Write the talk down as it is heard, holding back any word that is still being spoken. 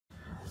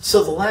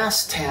So the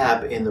last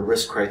tab in the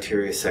risk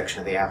criteria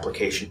section of the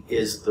application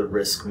is the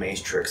risk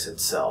matrix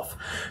itself.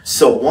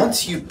 So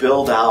once you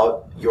build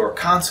out your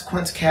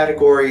consequence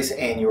categories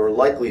and your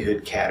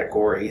likelihood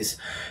categories,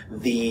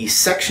 the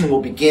section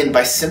will begin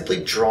by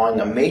simply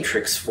drawing a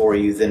matrix for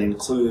you that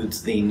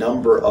includes the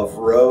number of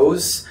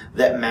rows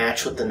that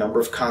match with the number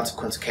of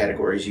consequence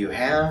categories you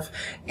have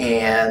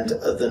and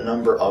the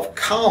number of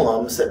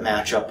columns that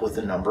match up with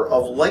the number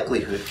of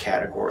likelihood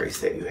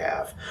categories that you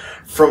have.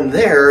 From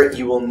there,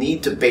 you will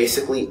need to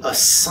basically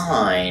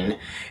assign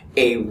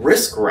a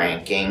risk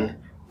ranking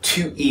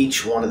to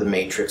each one of the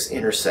matrix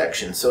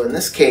intersections. So in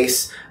this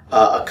case,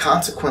 a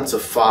consequence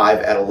of 5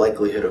 at a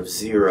likelihood of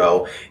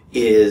 0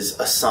 is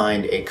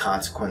assigned a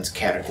consequence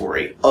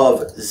category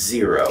of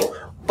 0.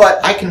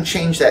 But I can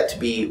change that to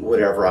be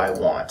whatever I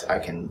want. I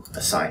can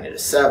assign it a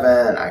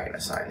 7, I can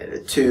assign it a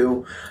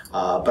 2,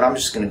 but I'm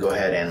just going to go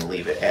ahead and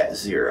leave it at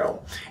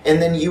 0.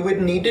 And then you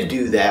would need to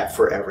do that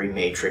for every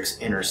matrix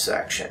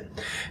intersection.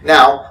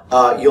 Now,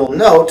 you'll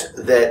note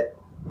that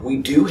we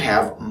do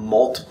have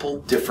multiple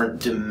different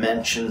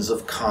dimensions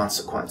of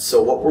consequence.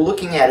 So what we're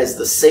looking at is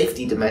the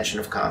safety dimension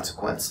of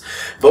consequence,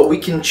 but we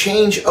can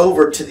change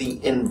over to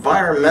the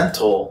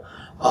environmental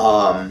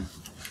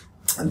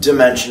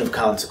dimension of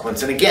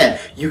consequence. And again,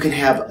 you can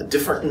have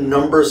different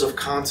numbers of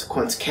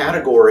consequence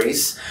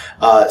categories,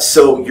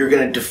 so you're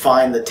going to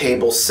define the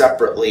table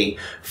separately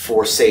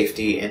for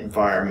safety,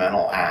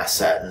 environmental,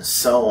 asset, and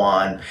so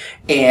on.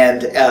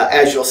 And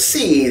as you'll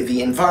see,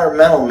 the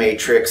environmental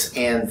matrix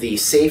and the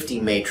safety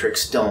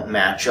matrix don't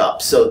match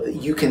up. So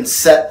you can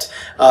set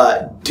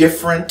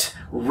different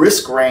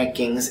risk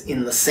rankings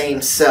in the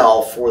same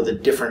cell for the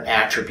different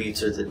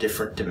attributes or the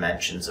different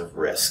dimensions of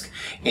risk.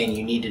 And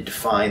you need to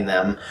define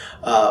them,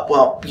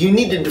 you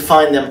need to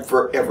define them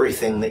for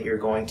everything that you're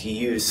going to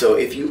use. So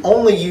if you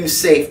only use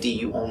safety,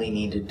 you only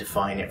need to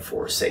define it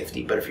for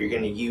safety. But if you're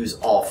going to use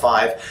all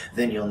 5,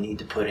 then you'll need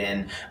to put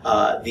in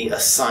the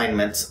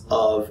assignments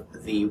of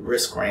the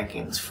risk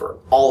rankings for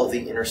all of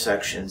the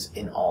intersections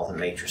in all the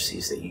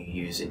matrices that you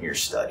use in your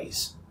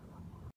studies.